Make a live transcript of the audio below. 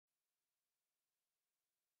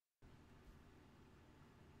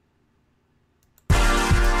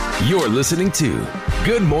You're listening to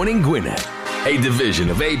Good Morning Gwinnett, a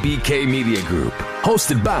division of ABK Media Group,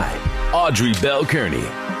 hosted by Audrey Bell Kearney,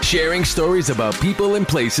 sharing stories about people and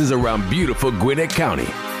places around beautiful Gwinnett County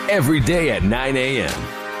every day at 9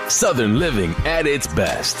 a.m. Southern living at its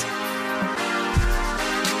best.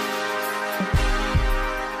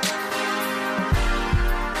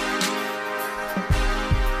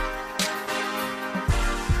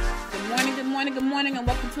 Good morning, and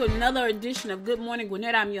welcome to another edition of Good Morning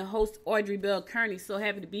Gwinnett. I'm your host, Audrey Bell Kearney. So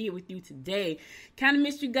happy to be here with you today. Kind of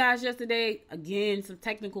missed you guys yesterday. Again, some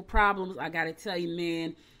technical problems. I got to tell you,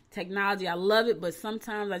 man, technology, I love it, but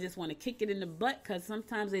sometimes I just want to kick it in the butt because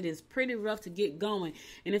sometimes it is pretty rough to get going.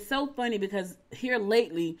 And it's so funny because here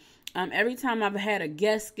lately, every time I've had a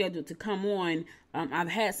guest scheduled to come on, I've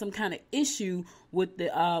had some kind of issue with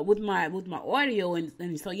the with my audio,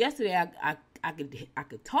 and so yesterday I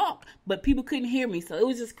could talk, but people couldn't hear me, so it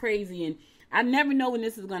was just crazy. And I never know when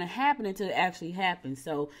this is going to happen until it actually happens.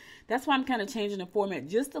 So that's why I'm kind of changing the format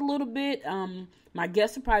just a little bit. My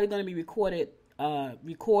guests are probably going to be recorded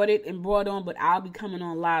and brought on, but I'll be coming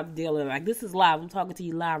on live daily. Like, this is live. I'm talking to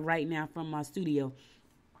you live right now from my studio.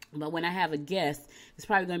 But when I have a guest, it's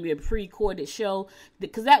probably going to be a pre-recorded show,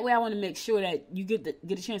 because that way I want to make sure that you get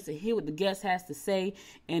a chance to hear what the guest has to say,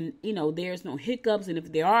 and there's no hiccups. And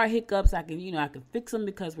if there are hiccups, I can fix them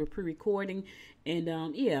because we're pre-recording. And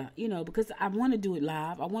because I want to do it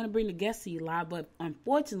live, I want to bring the guests to you live, but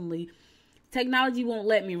unfortunately, technology won't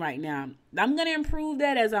let me right now. I'm going to improve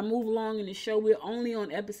that as I move along in the show. We're only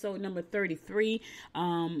on episode number 33.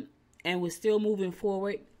 And we're still moving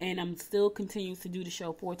forward, and I'm still continuing to do the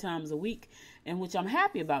show 4 times a week, and which I'm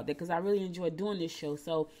happy about that because I really enjoy doing this show.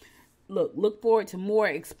 So look forward to more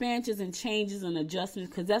expansions and changes and adjustments,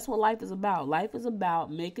 because that's what life is about. Life is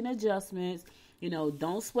about making adjustments.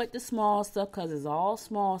 Don't sweat the small stuff because it's all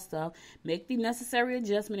small stuff. Make the necessary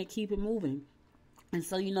adjustment and keep it moving. And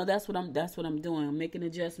so, that's what I'm doing. I'm making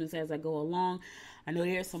adjustments as I go along. I know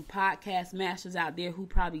there's some podcast masters out there who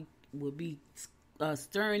probably would be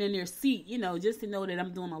stirring in their seat, just to know that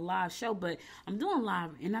I'm doing a live show. But I'm doing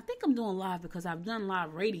live, and I think I'm doing live because I've done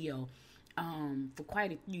live radio for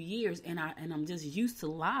quite a few years, and I'm just used to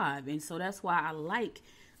live, and so that's why I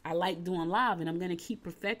like doing live, and I'm gonna keep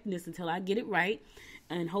perfecting this until I get it right.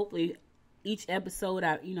 And hopefully each episode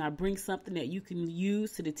I bring something that you can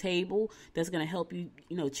use to the table that's going to help you,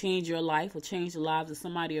 change your life or change the lives of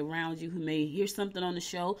somebody around you who may hear something on the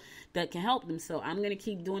show that can help them. So I'm going to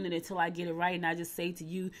keep doing it until I get it right. And I just say to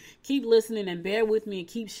you, keep listening and bear with me and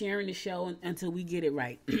keep sharing the show until we get it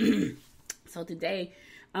right. So today,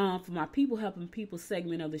 for my People Helping People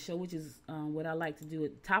segment of the show, which is what I like to do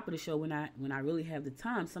at the top of the show when I really have the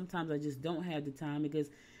time. Sometimes I just don't have the time because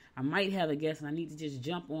I might have a guest and I need to just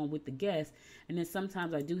jump on with the guest. And then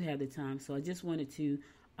sometimes I do have the time. So I just wanted to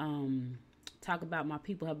talk about my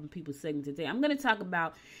People Helping People segment today. I'm going to talk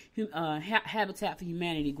about Habitat for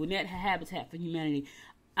Humanity, Gwinnett Habitat for Humanity.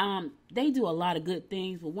 They do a lot of good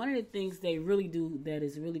things, but one of the things they really do that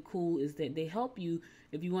is really cool is that they help you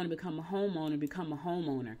if you want to become a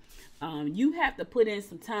homeowner. You have to put in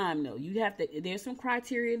some time, though. There's some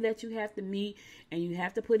criteria that you have to meet, and you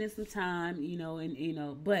have to put in some time,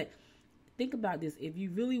 but think about this. If you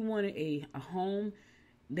really wanted a home,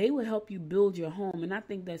 they will help you build your home. And I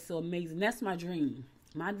think that's so amazing. That's my dream.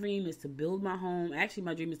 My dream is to build my home. Actually,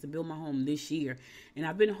 my dream is to build my home this year. And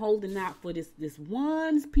I've been holding out for this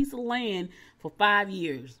one piece of land for 5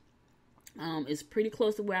 years. It's pretty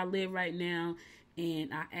close to where I live right now.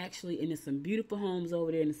 And there's some beautiful homes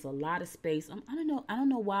over there, and it's a lot of space. I don't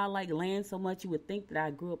know why I like land so much. You would think that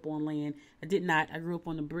I grew up on land. I did not. I grew up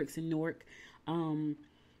on the bricks in Newark.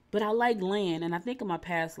 But I like land, and I think in my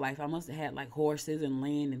past life I must have had like horses and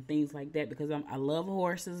land and things like that, because I love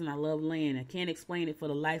horses and I love land. I can't explain it for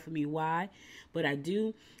the life of me why, but I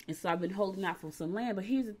do. And so I've been holding out for some land. But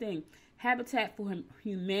here's the thing. Habitat for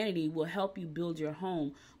Humanity will help you build your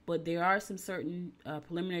home, but there are some certain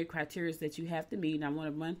preliminary criteria that you have to meet, and I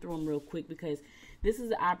want to run through them real quick because this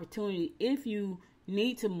is an opportunity. If you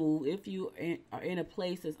need to move, if you are in a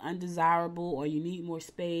place that's undesirable, or you need more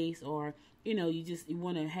space, or you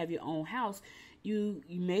want to have your own house, you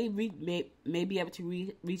may be able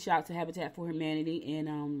to reach out to Habitat for Humanity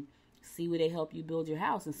and see where they help you build your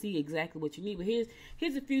house and see exactly what you need. But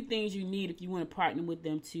here's a few things you need if you want to partner with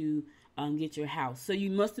them to get your house. So you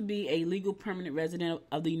must be a legal permanent resident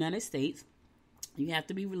of the United States. You have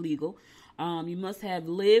to be legal. You must have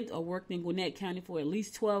lived or worked in Gwinnett County for at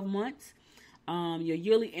least 12 months. Your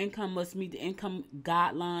yearly income must meet the income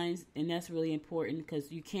guidelines, and that's really important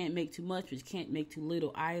because you can't make too much, but you can't make too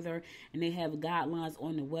little either. And they have guidelines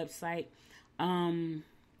on the website.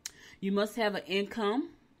 You must have an income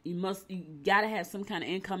You gotta have some kind of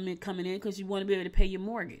income coming in because you want to be able to pay your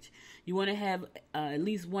mortgage. You want to have at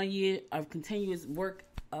least 1 year of continuous work,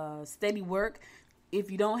 steady work. If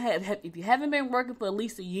you haven't been working for at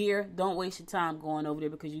least a year, don't waste your time going over there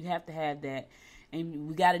because you have to have that. And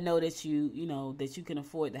we got to know that that you can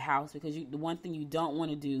afford the house, because the one thing you don't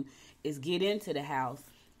want to do is get into the house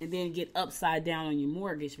and then get upside down on your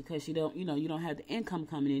mortgage because you don't have the income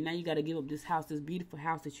coming in. Now you got to give up this beautiful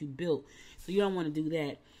house that you built. So you don't want to do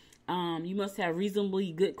that. You must have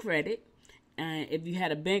reasonably good credit. If you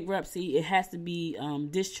had a bankruptcy, it has to be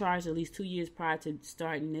discharged at least 2 years prior to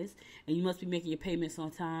starting this. And you must be making your payments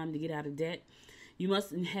on time to get out of debt. You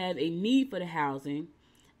must have a need for the housing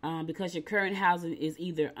because your current housing is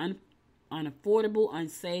either unaffordable,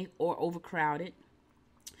 unsafe, or overcrowded.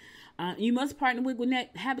 You must partner with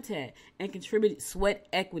Gwinnett Habitat and contribute sweat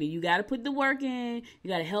equity. You got to put the work in. You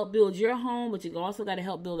got to help build your home, but you also got to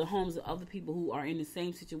help build the homes of other people who are in the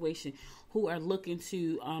same situation, who are looking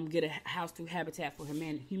to get a house through Habitat for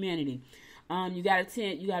Humanity. You got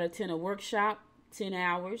to attend a workshop, 10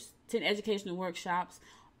 hours, 10 educational workshops.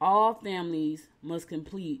 All families must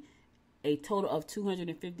complete a total of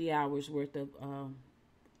 250 hours worth of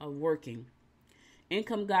working.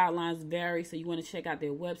 Income guidelines vary, so you want to check out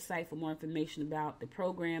their website for more information about the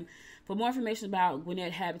program. For more information about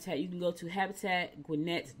Gwinnett Habitat, you can go to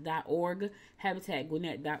habitatgwinnett.org,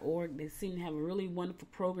 habitatgwinnett.org. They seem to have a really wonderful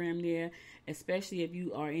program there, especially if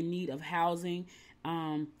you are in need of housing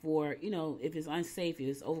for, if it's unsafe, if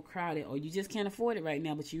it's overcrowded, or you just can't afford it right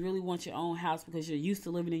now, but you really want your own house because you're used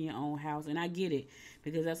to living in your own house. And I get it,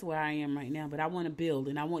 because that's where I am right now. But I want to build,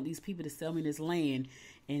 and I want these people to sell me this land.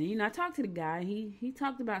 And, I talked to the guy. He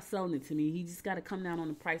talked about selling it to me. He just got to come down on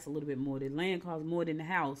the price a little bit more. The land costs more than the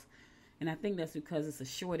house. And I think that's because it's a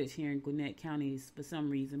shortage here in Gwinnett County for some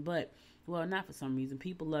reason. But, well, not for some reason.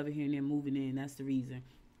 People love it here and they're moving in. That's the reason.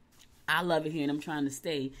 I love it here and I'm trying to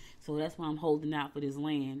stay. So that's why I'm holding out for this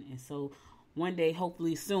land. And so one day,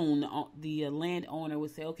 hopefully soon, the landowner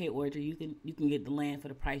would say, okay, Audrey, you can get the land for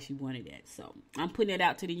the price you wanted at. So I'm putting it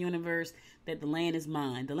out to the universe that the land is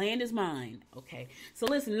mine. The land is mine. Okay. So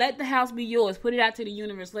listen, let the house be yours. Put it out to the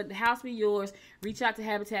universe. Let the house be yours. Reach out to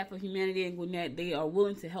Habitat for Humanity in Gwinnett. They are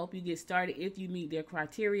willing to help you get started if you meet their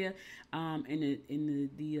criteria.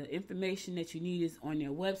 And the information that you need is on their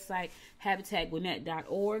website,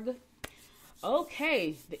 habitatgwinnett.org.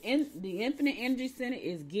 Okay, the Infinite Energy Center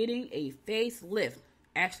is getting a facelift.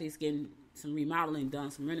 Actually, it's getting some remodeling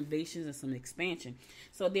done, some renovations, and some expansion.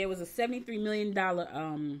 So there was a $73 million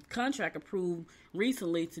contract approved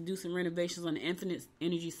recently to do some renovations on the Infinite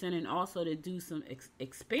Energy Center and also to do some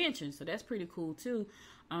expansion. So that's pretty cool, too.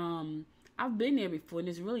 I've been there before, and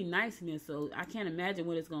it's really nice in there. So I can't imagine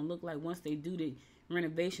what it's going to look like once they do the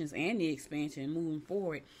renovations and the expansion moving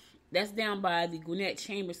forward. That's down by the Gwinnett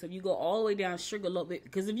Chamber. So if you go all the way down Sugarloaf,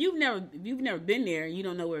 because if you've never been there and you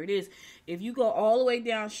don't know where it is, if you go all the way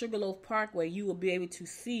down Sugarloaf Parkway, you will be able to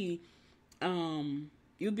see,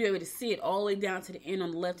 it all the way down to the end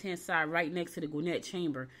on the left-hand side, right next to the Gwinnett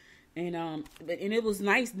Chamber. And it was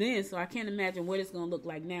nice then, so I can't imagine what it's going to look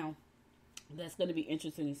like now. That's going to be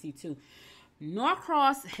interesting to see too.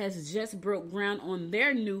 Norcross has just broke ground on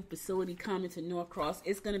their new facility coming to Norcross.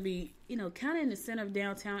 It's going to be, kind of in the center of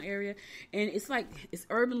downtown area. And it's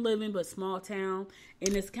urban living, but small town.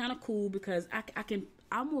 And it's kind of cool because I can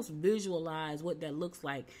almost visualize what that looks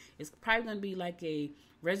like. It's probably going to be like a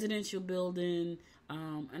residential building.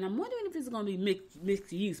 And I'm wondering if it's going to be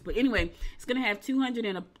mixed use. But anyway, it's going to have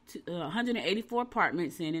 184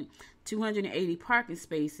 apartments in it, 280 parking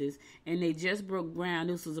spaces, and they just broke ground.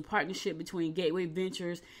 This was a partnership between Gateway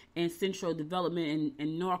Ventures and Central Development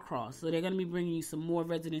and Norcross. So they're going to be bringing you some more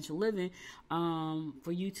residential living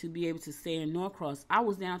for you to be able to stay in Norcross. I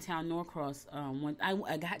was downtown Norcross when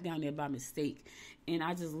I got down there by mistake, and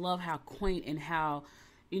I just love how quaint and how...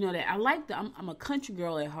 that I like I'm a country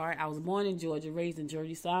girl at heart. I was born in Georgia, raised in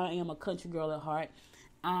Jersey, so I am a country girl at heart.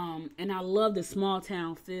 And I love the small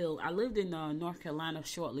town feel. I lived in North Carolina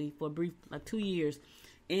shortly for a brief, 2 years.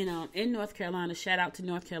 And in North Carolina, shout out to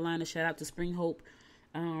North Carolina, shout out to Spring Hope.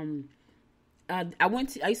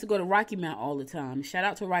 I used to go to Rocky Mount all the time. Shout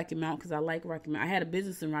out to Rocky Mount because I like Rocky Mount. I had a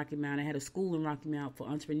business in Rocky Mount. I had a school in Rocky Mount for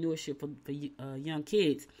entrepreneurship for young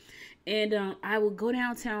kids. And I would go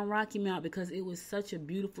downtown Rocky Mount because it was such a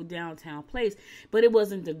beautiful downtown place. But it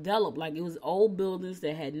wasn't developed. Like, it was old buildings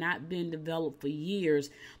that had not been developed for years.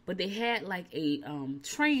 But they had like a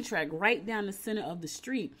train track right down the center of the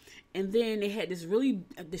street. And then they had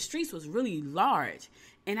the streets was really large.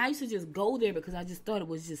 And I used to just go there because I just thought it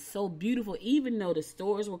was just so beautiful, even though the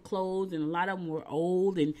stores were closed and a lot of them were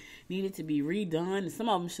old and needed to be redone. And some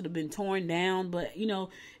of them should have been torn down. But, you know,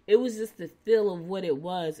 it was just the feel of what it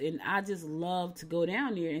was. And I just love to go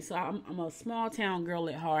down there. And so I'm a small town girl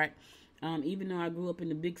at heart. Even though I grew up in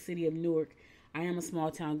the big city of Newark, I am a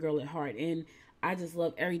small town girl at heart. And I just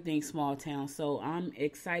love everything small town. So I'm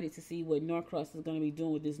excited to see what Norcross is going to be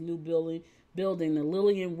doing with this new building. The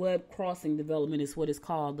Lillian Webb Crossing Development is what it's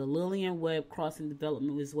called. The Lillian Webb Crossing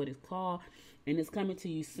Development is what it's called. And it's coming to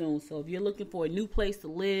you soon. So if you're looking for a new place to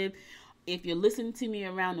live, if you're listening to me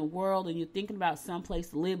around the world and you're thinking about some place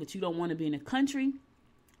to live, but you don't want to be in the country,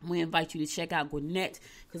 we invite you to check out Gwinnett,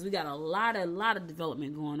 because we got a lot of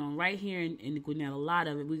development going on right here in Gwinnett. A lot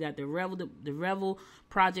of it. We got the Revel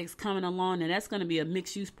projects coming along, and that's going to be a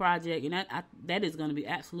mixed use project, and that is going to be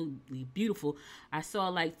absolutely beautiful. I saw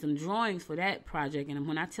like some drawings for that project, and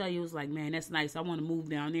when I tell you, it was like, man, that's nice. I want to move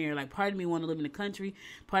down there. Like, part of me want to live in the country,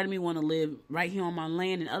 part of me want to live right here on my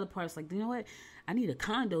land, and other parts like, you know what? I need a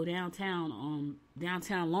condo downtown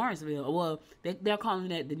Lawrenceville. Well, they're calling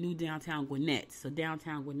that the new downtown Gwinnett. So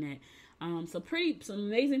downtown Gwinnett. Some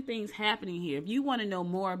amazing things happening here. If you want to know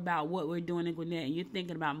more about what we're doing in Gwinnett and you're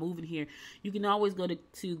thinking about moving here, you can always go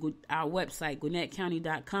to our website,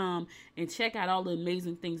 GwinnettCounty.com, and check out all the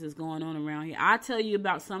amazing things that's going on around here. I'll tell you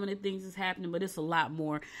about some of the things that's happening, but it's a lot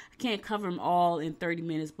more. I can't cover them all in 30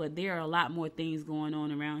 minutes, but there are a lot more things going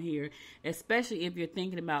on around here, especially if you're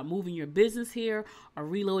thinking about moving your business here or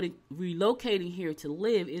relocating here to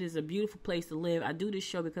live. It is a beautiful place to live. I do this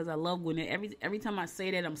show because I love Gwinnett. Every time I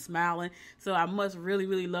say that, I'm smiling. So I must really,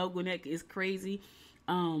 really love Gwinnett. It's crazy.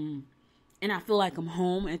 And I feel like I'm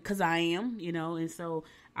home, and because I am, you know, and so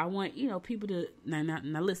I want, you know, people to, now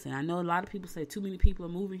listen, I know a lot of people say too many people are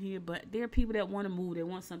moving here, but there are people that want to move. They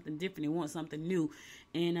want something different. They want something new.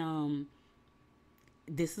 And,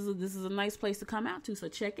 this is a nice place to come out to, so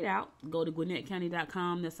check it out. Go to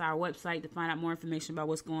GwinnettCounty.com. That's our website to find out more information about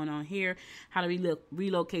what's going on here, how to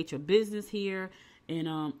relocate your business here,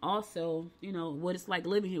 and also, you know, what it's like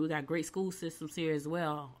living here. We got great school systems here as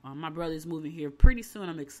well. My brother's moving here pretty soon.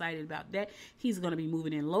 I'm excited about that. He's going to be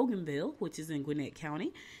moving in Loganville, which is in Gwinnett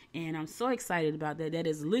County, and I'm so excited about that. That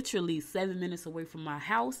is literally 7 minutes away from my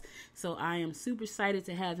house, so I am super excited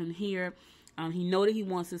to have him here. He know that he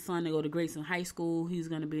wants his son to go to Grayson High School. He's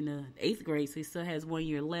going to be in the 8th grade, so he still has 1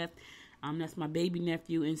 year left. That's my baby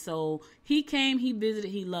nephew. And so he came, he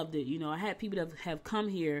visited, he loved it. You know, I had people that have come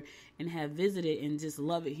here and have visited and just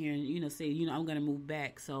love it here and, you know, say, you know, I'm going to move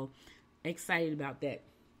back. So excited about that.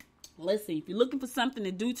 Let's see. If you're looking for something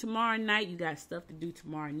to do tomorrow night, you got stuff to do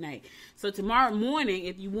tomorrow night. So tomorrow morning,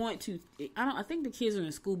 if you want to, I think the kids are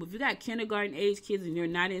in school, but if you got kindergarten age kids and you're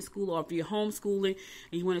not in school, or if you're homeschooling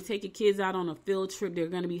and you want to take your kids out on a field trip, they're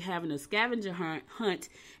going to be having a scavenger hunt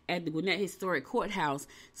at the Gwinnett Historic Courthouse.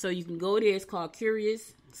 So you can go there. It's called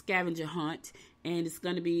Curious Scavenger Hunt, and it's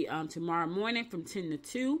going to be tomorrow morning from 10 to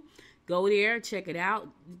 2. Go there, check it out.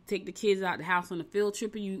 Take the kids out the house on a field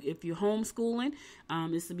trip. If you're homeschooling,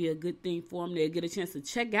 this will be a good thing for them. They'll get a chance to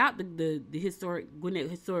check out the historic Gwinnett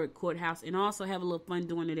Historic Courthouse and also have a little fun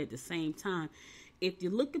doing it at the same time. If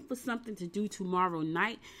you're looking for something to do tomorrow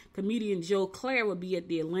night, comedian Joe Claire will be at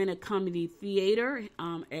the Atlanta Comedy Theater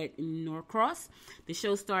at Norcross. The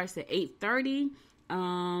show starts at 8:30.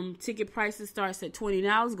 Ticket prices starts at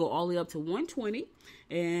 $20, go all the way up to $120.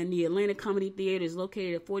 And the Atlanta Comedy Theater is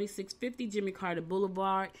located at 4650 Jimmy Carter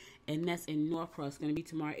Boulevard, and that's in Norcross. Going to be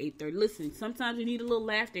tomorrow at 8:30. Listen, sometimes you need a little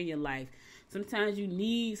laughter in your life. Sometimes you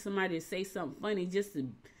need somebody to say something funny just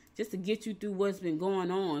to get you through what's been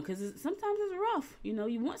going on, because sometimes it's rough. You know,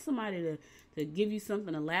 you want somebody to give you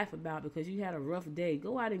something to laugh about because you had a rough day.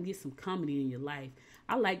 Go out and get some comedy in your life.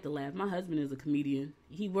 I like to laugh. My husband is a comedian.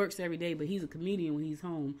 He works every day, but he's a comedian when he's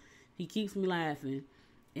home. He keeps me laughing,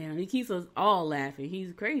 and he keeps us all laughing.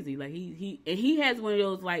 He's crazy. Like he has one of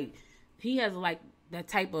those, like, he has like that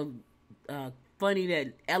type of funny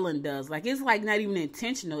that Ellen does. Like, it's like not even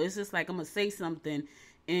intentional. It's just like, I'm gonna say something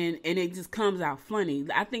and it just comes out funny.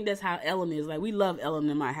 I think that's how Ellen is. Like, we love Ellen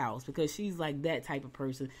in my house because she's like that type of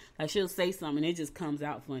person. Like, she'll say something and it just comes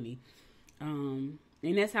out funny. And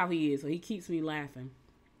that's how he is. So he keeps me laughing.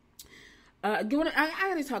 I got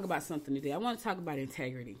to talk about something today. I want to talk about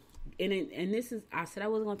integrity. And this is, I said I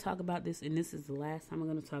wasn't going to talk about this, and this is the last time I'm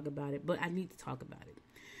going to talk about it, but I need to talk about it.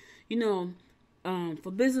 You know,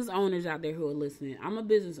 for business owners out there who are listening, I'm a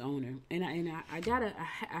business owner, and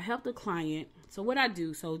I helped a client. So what I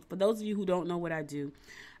do, so for those of you who don't know what I do,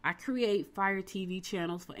 I create Fire TV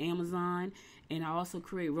channels for Amazon, and I also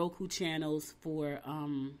create Roku channels for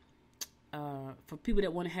for people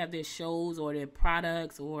that want to have their shows or their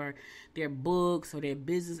products or their books or their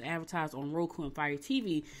business advertised on Roku and Fire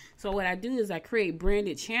TV. So what I do is I create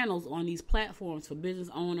branded channels on these platforms for business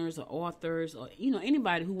owners or authors or,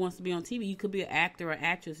 anybody who wants to be on TV. You could be an actor or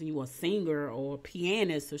actress and you are a singer or a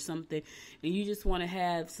pianist or something, and you just want to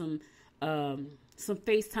have some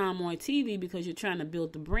FaceTime on TV because you're trying to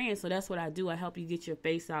build the brand. So that's what I do. I help you get your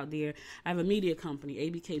face out there. I have a media company,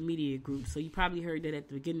 ABK Media Group. So you probably heard that at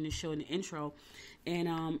the beginning of the show in the intro. And,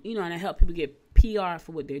 and I help people get PR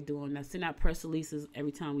for what they're doing. I send out press releases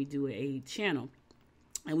every time we do a channel.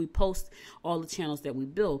 And we post all the channels that we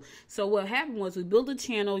build. So what happened was we built a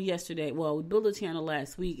channel yesterday. Well, we built a channel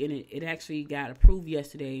last week, and it actually got approved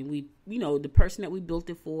yesterday. And we, the person that we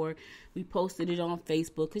built it for, we posted it on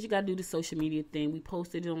Facebook because you got to do the social media thing. We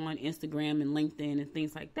posted it on Instagram and LinkedIn and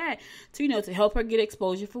things like that to, to help her get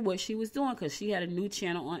exposure for what she was doing because she had a new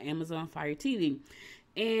channel on Amazon Fire TV.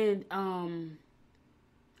 And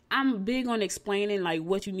I'm big on explaining like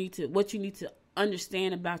what you need to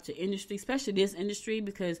understand about your industry, especially this industry,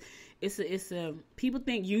 because it's a people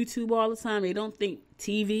think YouTube all the time. They don't think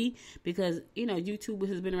TV because, YouTube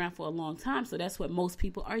has been around for a long time. So that's what most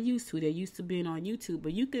people are used to. They're used to being on YouTube,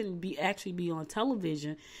 but you can actually be on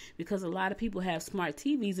television because a lot of people have smart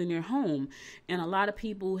TVs in their home. And a lot of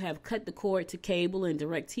people have cut the cord to cable and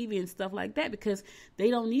direct TV and stuff like that because they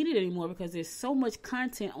don't need it anymore because there's so much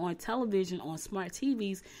content on television, on smart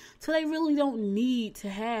TVs. So they really don't need to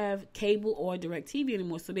have cable or direct TV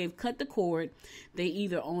anymore. So they've cut the cord. They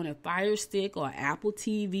either own a Fire Stick or Apple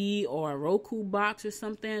TV or a Roku box or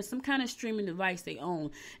something, some kind of streaming device they own.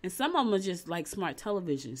 And some of them are just like smart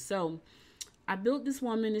television. So I built this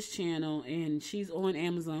woman this channel and she's on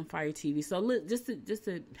Amazon Fire TV. So look, just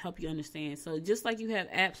to help you understand. So just like you have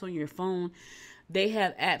apps on your phone, they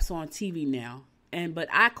have apps on TV now. But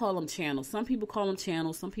I call them channels. Some people call them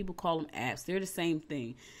channels. Some people call them apps. They're the same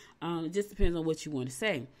thing. It just depends on what you want to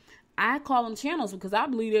say. I call them channels because I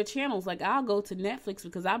believe they're channels. Like I'll go to Netflix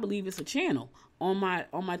because I believe it's a channel on my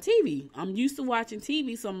TV. I'm used to watching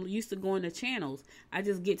TV, so I'm used to going to channels. I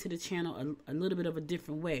just get to the channel a little bit of a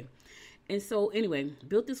different way. And so anyway,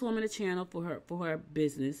 built this woman a channel for her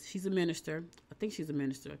business. She's a minister. I think she's a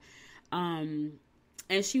minister. And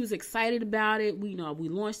she was excited about it. We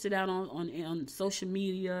launched it out on social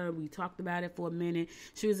media. We talked about it for a minute.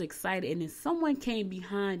 She was excited. And then someone came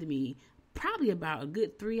behind me, probably about a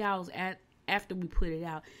good 3 hours after we put it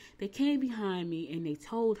out. They came behind me and they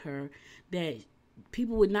told her that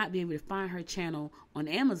people would not be able to find her channel on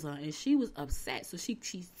Amazon. And she was upset. So she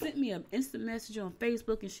sent me an instant message on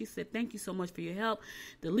Facebook and she said, "Thank you so much for your help.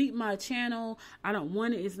 Delete my channel. I don't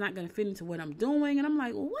want it. It's not going to fit into what I'm doing." And I'm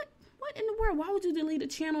like, well, what in the world? Why would you delete a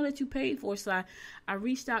channel that you paid for? So I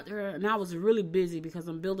reached out to her, and I was really busy because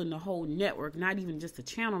I'm building the whole network, not even just a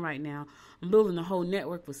channel right now. I'm building the whole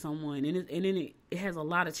network for someone, and then it has a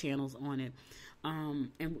lot of channels on it. And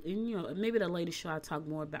maybe the later show I'll talk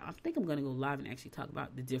more about. I think I'm going to go live and actually talk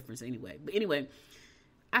about the difference anyway. But anyway,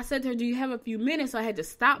 I said to her, "Do you have a few minutes?" So I had to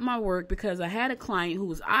stop my work because I had a client who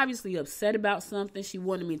was obviously upset about something. She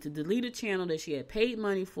wanted me to delete a channel that she had paid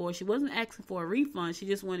money for. She wasn't asking for a refund. She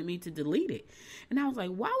just wanted me to delete it. And I was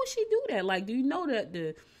like, why would she do that? Like, do you know that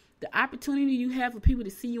the opportunity you have for people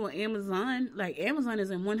to see you on Amazon, like Amazon is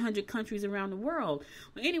in 100 countries around the world.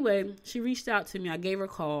 Well, anyway, she reached out to me. I gave her a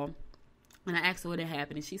call and I asked her what had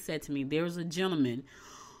happened. And she said to me, there was a gentleman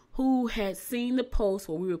who had seen the post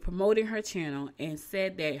where we were promoting her channel and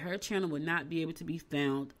said that her channel would not be able to be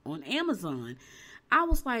found on Amazon. I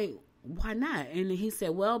was like, why not? And he said,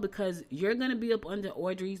 well, because you're going to be up under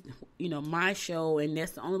Audrey's, my show, and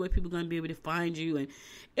that's the only way people are going to be able to find you. And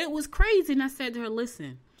it was crazy. And I said to her,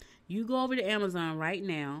 listen, you go over to Amazon right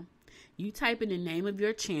now. You type in the name of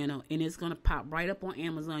your channel and it's going to pop right up on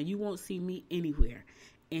Amazon. You won't see me anywhere.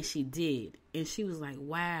 And she did. And she was like,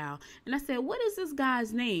 wow. And I said, what is this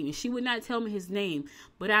guy's name? And she would not tell me his name.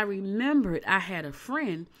 But I remembered I had a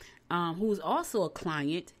friend who was also a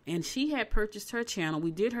client. And she had purchased her channel.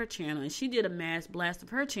 We did her channel. And she did a mass blast of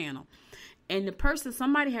her channel. And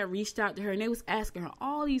somebody had reached out to her. And they was asking her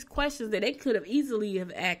all these questions that they could have easily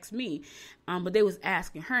have asked me. But they was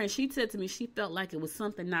asking her. And she said to me she felt like it was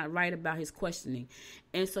something not right about his questioning.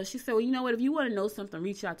 And so she said, well, you know what? If you want to know something,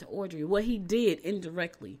 reach out to Audrey. What he did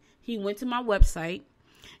indirectly, he went to my website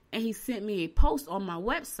and he sent me a post on my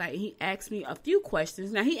website. He asked me a few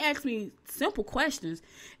questions. Now, he asked me simple questions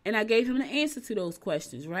and I gave him the answer to those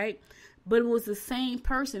questions, right? But it was the same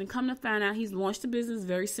person. And come to find out, he's launched a business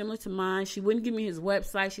very similar to mine. She wouldn't give me his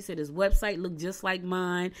website. She said his website looked just like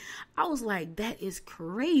mine. I was like, that is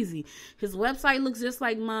crazy. His website looks just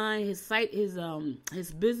like mine. His site, his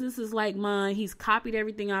business is like mine. He's copied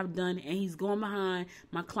everything I've done, and he's going behind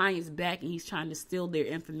my client's back, and he's trying to steal their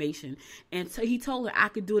information. And so he told her, I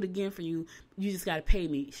could do it again for you. You just got to pay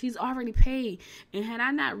me. She's already paid. And had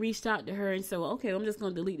I not reached out to her and said, well, okay, I'm just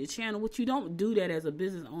going to delete the channel, which you don't do that as a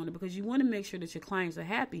business owner because you want to make sure that your clients are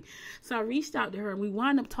happy. So I reached out to her, and we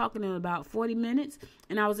wound up talking in about 40 minutes.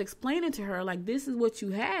 And I was explaining to her, like, this is what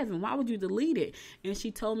you have, and why would you delete it? And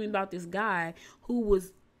she told me about this guy who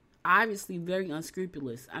was obviously very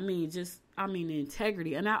unscrupulous.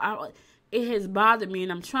 Integrity. And it has bothered me,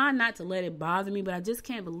 and I'm trying not to let it bother me, but I just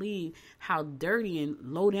can't believe how dirty and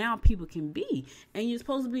low down people can be. And you're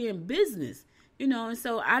supposed to be in business, and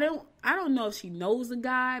so I don't know if she knows the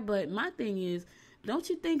guy, but my thing is, don't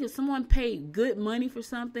you think if someone paid good money for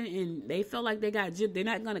something and they felt like they got gypped, they're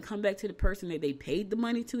not going to come back to the person that they paid the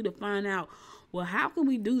money to find out, well, how can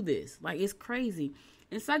we do this? Like, it's crazy.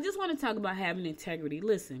 And so I just want to talk about having integrity.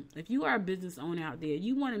 Listen, if you are a business owner out there,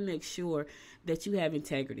 you want to make sure that you have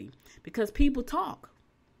integrity because people talk.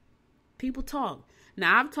 People talk.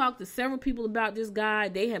 Now, I've talked to several people about this guy.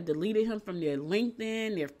 They have deleted him from their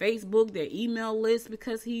LinkedIn, their Facebook, their email list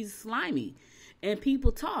because he's slimy. And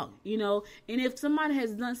people talk, and if somebody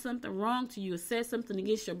has done something wrong to you or said something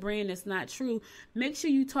against your brand that's not true, make sure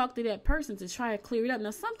you talk to that person to try to clear it up. Now,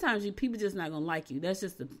 sometimes people just not going to like you. That's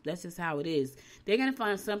just how it is. They're going to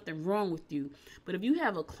find something wrong with you. But if you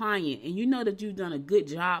have a client and you know that you've done a good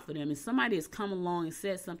job for them and somebody has come along and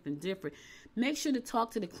said something different, make sure to talk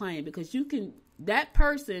to the client because that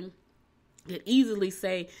person could easily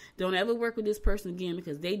say, don't ever work with this person again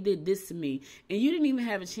because they did this to me. And you didn't even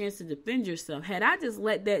have a chance to defend yourself. Had I just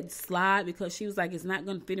let that slide because she was like, it's not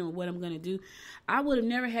going to fit in with what I'm going to do, I would have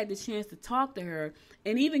never had the chance to talk to her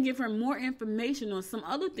and even give her more information on some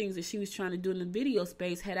other things that she was trying to do in the video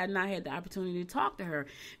space had I not had the opportunity to talk to her.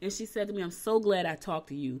 And she said to me, I'm so glad I talked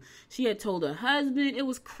to you. She had told her husband. It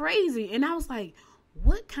was crazy. And I was like,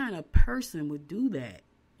 what kind of person would do that?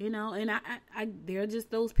 And there are just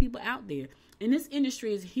those people out there. And this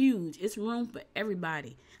industry is huge. It's room for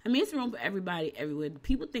everybody. It's room for everybody everywhere.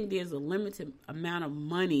 People think there's a limited amount of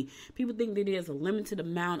money. People think that there's a limited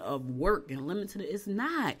amount of work and it's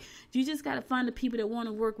not. You just got to find the people that want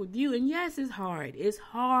to work with you. And yes, it's hard. It's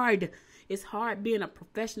hard. It's hard being a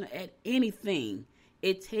professional at anything.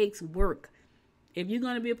 It takes work. If you're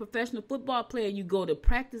going to be a professional football player, you go to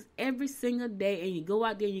practice every single day and you go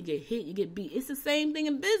out there and you get hit, you get beat. It's the same thing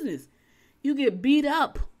in business. You get beat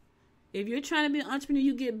up. If you're trying to be an entrepreneur,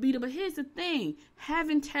 you get beat up. But here's the thing. Have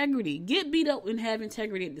integrity. Get beat up and have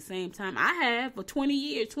integrity at the same time. I have for 20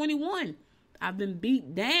 years, 21. I've been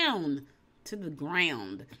beat down to the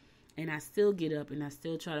ground. And I still get up and I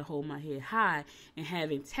still try to hold my head high and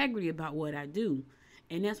have integrity about what I do.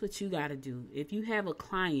 And that's what you got to do. If you have a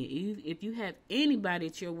client, if you have anybody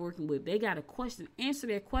that you're working with, they got a question, answer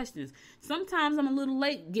their questions. Sometimes I'm a little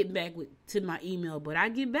late getting back to my email, but I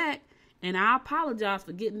get back and I apologize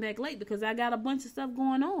for getting back late because I got a bunch of stuff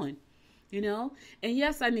going on, And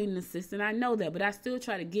yes, I need an assistant. I know that, but I still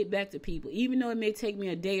try to get back to people. Even though it may take me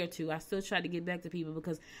a day or two, I still try to get back to people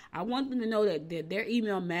because I want them to know that their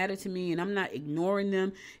email matter to me and I'm not ignoring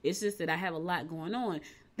them. It's just that I have a lot going on.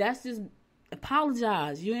 That's just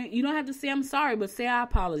apologize. You don't have to say I'm sorry, but say I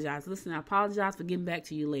apologize. Listen, I apologize for getting back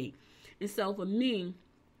to you late. And so for me,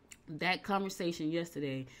 that conversation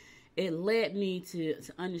yesterday, it led me to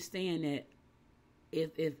understand that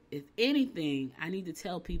if anything, I need to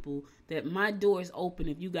tell people that my door is open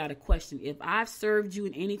if you got a question. If I've served you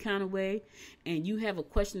in any kind of way and you have a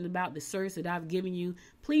question about the service that I've given you,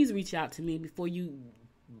 please reach out to me before you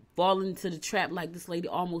fall into the trap like this lady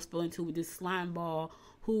almost fell into with this slime ball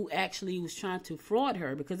who actually was trying to fraud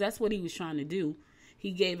her, because that's what he was trying to do.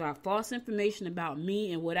 He gave out false information about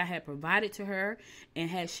me and what I had provided to her. And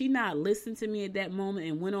had she not listened to me at that moment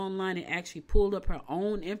and went online and actually pulled up her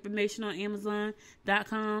own information on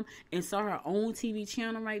Amazon.com and saw her own TV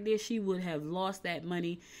channel right there, she would have lost that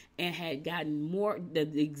money and had gotten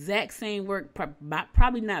the exact same work,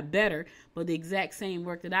 probably not better, but the exact same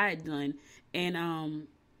work that I had done. And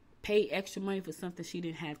pay extra money for something she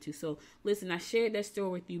didn't have to. So listen, I shared that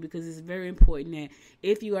story with you because it's very important that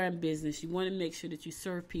if you are in business, you want to make sure that you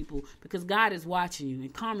serve people because God is watching you.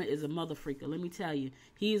 And karma is a mother freaker. Let me tell you,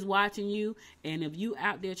 he is watching you. And if you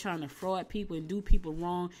out there trying to fraud people and do people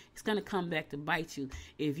wrong, it's going to come back to bite you.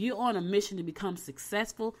 If you're on a mission to become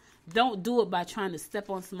successful, don't do it by trying to step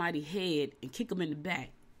on somebody's head and kick them in the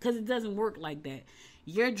back. Because it doesn't work like that.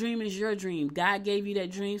 Your dream is your dream. God gave you that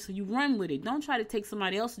dream, so you run with it. Don't try to take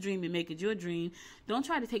somebody else's dream and make it your dream. Don't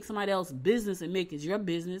try to take somebody else's business and make it your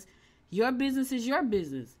business. Your business is your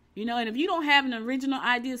business. You know, and if you don't have an original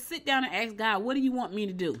idea, sit down and ask God, what do you want me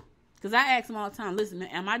to do? Because I ask him all the time, listen, man,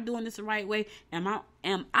 am I doing this the right way? Am I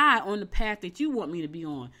on the path that you want me to be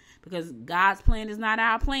on? Because God's plan is not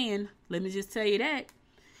our plan. Let me just tell you that.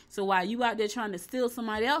 So while you out there trying to steal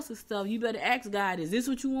somebody else's stuff, you better ask God, is this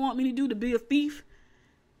what you want me to do, to be a thief?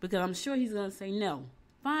 Because I'm sure he's going to say no.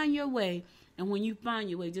 Find your way. And when you find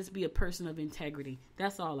your way, just be a person of integrity.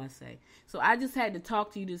 That's all I say. So I just had to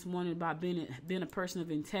talk to you this morning about being a person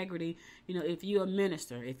of integrity. You know, if you're a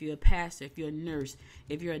minister, if you're a pastor, if you're a nurse,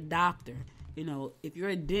 if you're a doctor, you know, if you're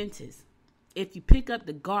a dentist, if you pick up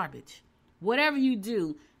the garbage, whatever you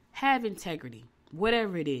do, have integrity,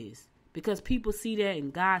 whatever it is. Because people see that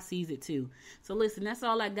and God sees it too. So listen, that's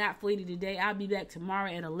all I got for you today. I'll be back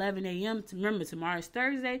tomorrow at 11 a.m. Remember, tomorrow's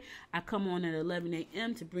Thursday. I come on at 11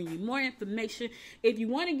 a.m. to bring you more information. If you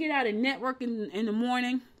want to get out and networking in the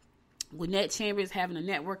morning, Gwinnett Chamber is having a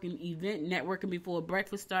networking event. Networking before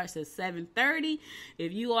breakfast starts at 7:30.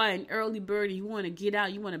 If you are an early bird and you want to get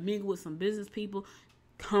out, you want to mingle with some business people,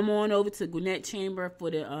 come on over to Gwinnett Chamber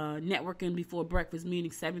for the networking before breakfast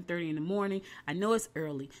meeting, 7:30 in the morning. I know it's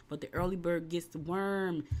early, but the early bird gets the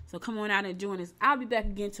worm. So come on out and join us. I'll be back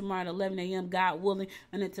again tomorrow at 11 a.m., God willing.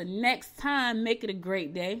 And until next time, make it a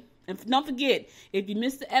great day. And don't forget, if you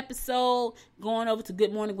missed the episode, go on over to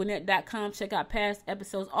goodmorninggwinnett.com. Check out past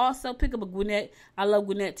episodes. Also, pick up a Gwinnett, I Love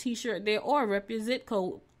Gwinnett t-shirt there, or rep your zip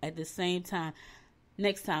code at the same time.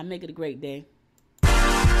 Next time, make it a great day.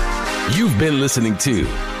 You've been listening to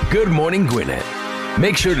Good Morning Gwinnett.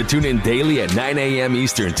 Make sure to tune in daily at 9 a.m.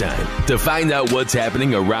 Eastern Time to find out what's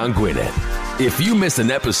happening around Gwinnett. If you missed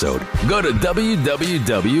an episode, go to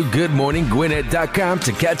www.goodmorninggwinnett.com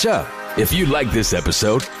to catch up. If you like this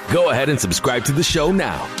episode, go ahead and subscribe to the show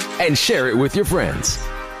now and share it with your friends.